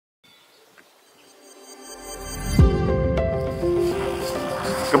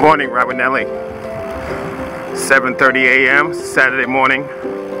Good morning, Ride with Nelly. 7:30 a.m. Saturday morning,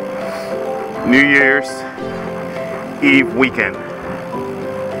 New Year's Eve weekend.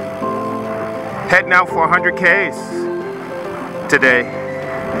 Heading out for 100 Ks today,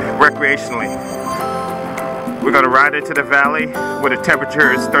 recreationally. We're gonna ride into the valley where the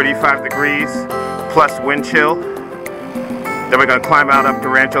temperature is 35 degrees plus wind chill. Then we're gonna climb out up the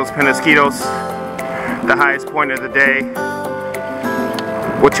Ranchos Penasquitos, the highest point of the day.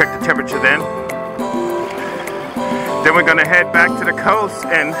 We'll check the temperature then. Then we're gonna head back to the coast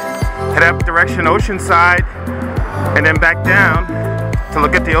and head up direction Oceanside and then back down to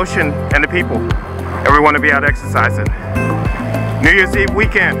look at the ocean and the people. And we want to be out exercising. New Year's Eve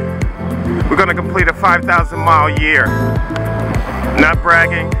weekend, we're gonna complete a 5,000-mile year. Not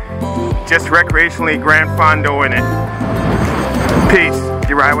bragging, just recreationally grand fondoing it. Peace,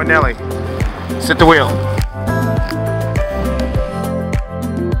 you ride with Nelly. Sit the wheel.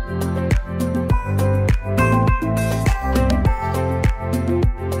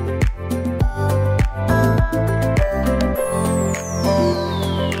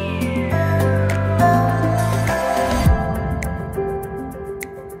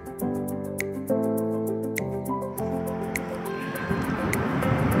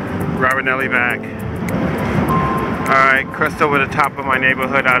 Robert Nelly back. Alright, crossed over the top of my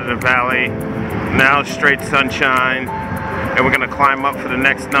neighborhood out of the valley. Now straight sunshine. And we're going to climb up for the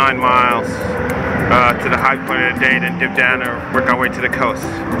next 9 miles to the high point of the day, then dip down and work our way to the coast.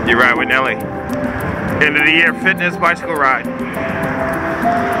 You ride with Nelly. End of the year fitness bicycle ride.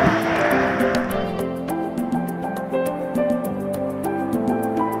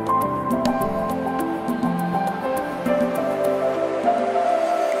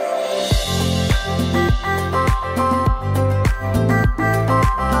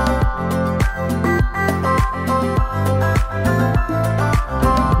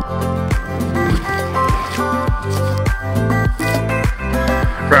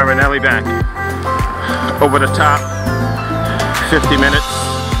 Robert Nelly back. Over the top, 50 minutes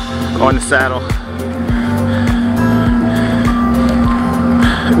on the saddle.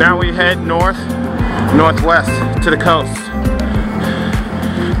 Now we head northwest to the coast.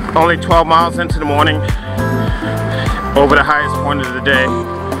 Only 12 miles into the morning, over the highest point of the day.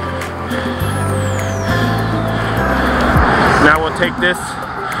 Now we'll take this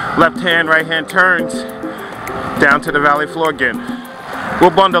left-hand, right-hand turns down to the valley floor again. We'll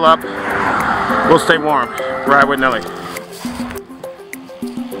bundle up, we'll stay warm. Ride with Nelly.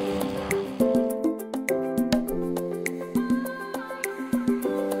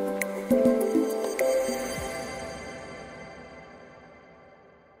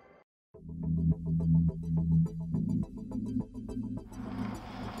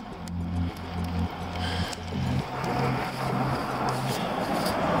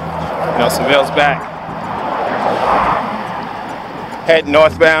 Nelson Vails back. Head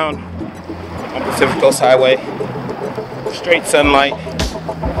northbound on Pacific Coast Highway. Straight sunlight.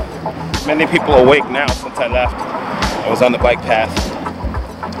 Many people awake now since I left. I was on the bike path.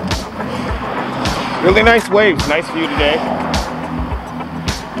 Really nice waves, nice view today.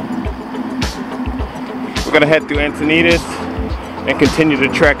 We're gonna head through Encinitas and continue to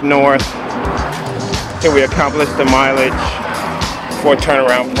trek north till we accomplish the mileage for a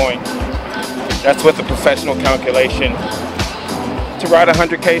turnaround point. That's with the professional calculation to ride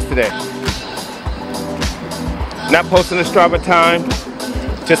 100 Ks today. Not posting a Strava time,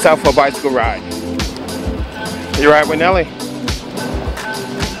 just out for a bicycle ride. You ride with Nelly.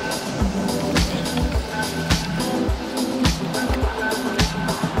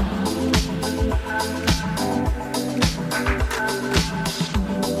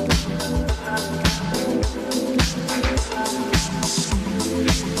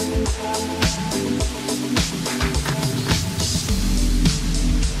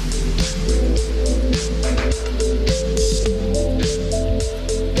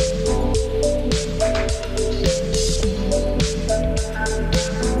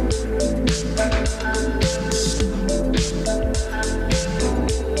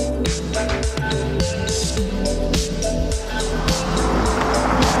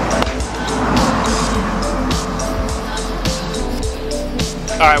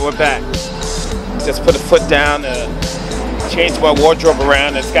 Alright, we're back. Just put a foot down, changed my wardrobe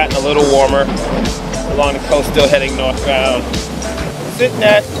around. It's gotten a little warmer along the coast, still heading northbound. Sitting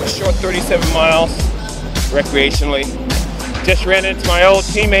at a short 37 miles recreationally. Just ran into my old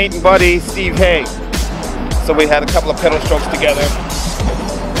teammate and buddy, Steve Hay. So we had a couple of pedal strokes together.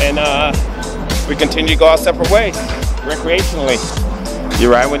 And we continue to go our separate ways, recreationally.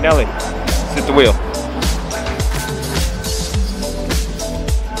 You ride with Nelly. Sit the wheel.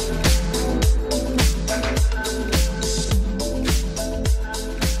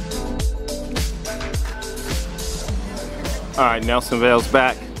 Alright, Nelson Vails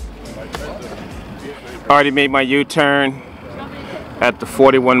back. Already made my U-turn at the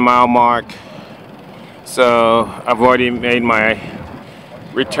 41-mile mark. So I've already made my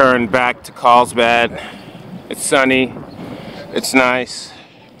return back to Carlsbad. It's sunny, it's nice.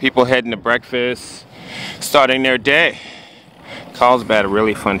 People heading to breakfast, starting their day. Carlsbad, a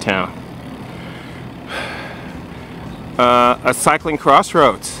really fun town. A cycling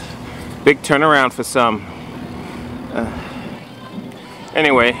crossroads. Big turnaround for some.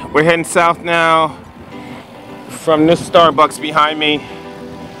 Anyway, we're heading south now. From this Starbucks behind me,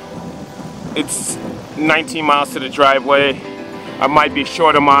 it's 19 miles to the driveway. I might be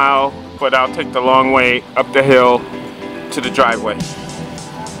short a mile, but I'll take the long way up the hill to the driveway.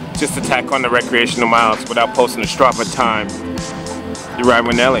 Just to tack on the recreational miles without posting a Strava time. You ride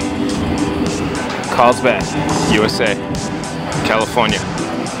with Nelly. Carlsbad, USA, California.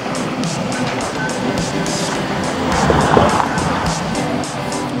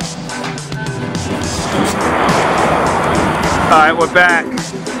 Alright, we're back.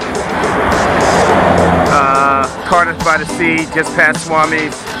 Carter's by the Sea, just past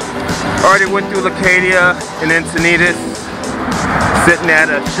Swami's. Already went through Lacadia and Encinitas. Sitting at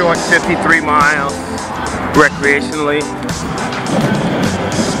a short 53 miles recreationally.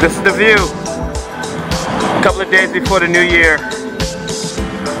 This is the view. A couple of days before the new year.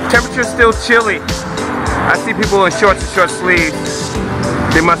 Temperature's still chilly. I see people in shorts and short sleeves.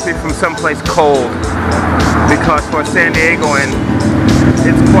 They must be from someplace cold. Because for San Diego, and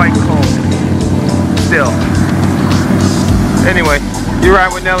it's quite cold still. Anyway, you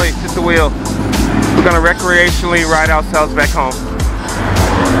ride with Nelly, just the wheel. We're gonna recreationally ride ourselves back home.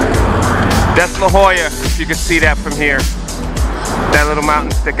 That's La Jolla, if you can see that from here. That little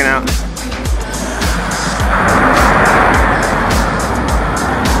mountain sticking out.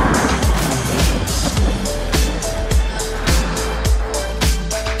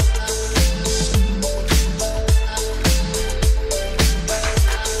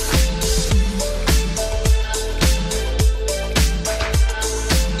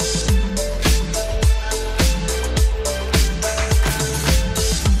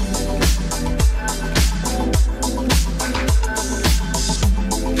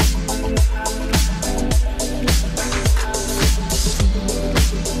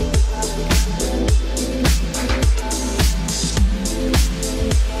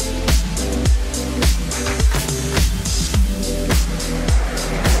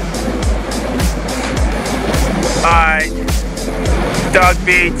 Dog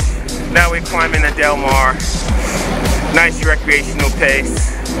Beach, now we're climbing the Del Mar. Nice recreational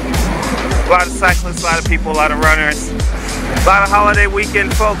pace. A lot of cyclists, a lot of people, a lot of runners. A lot of holiday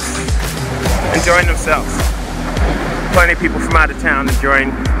weekend folks enjoying themselves. Plenty of people from out of town enjoying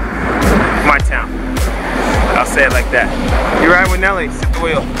my town. I'll say it like that. You ride with Nelly, sit the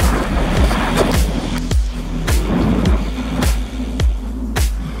wheel.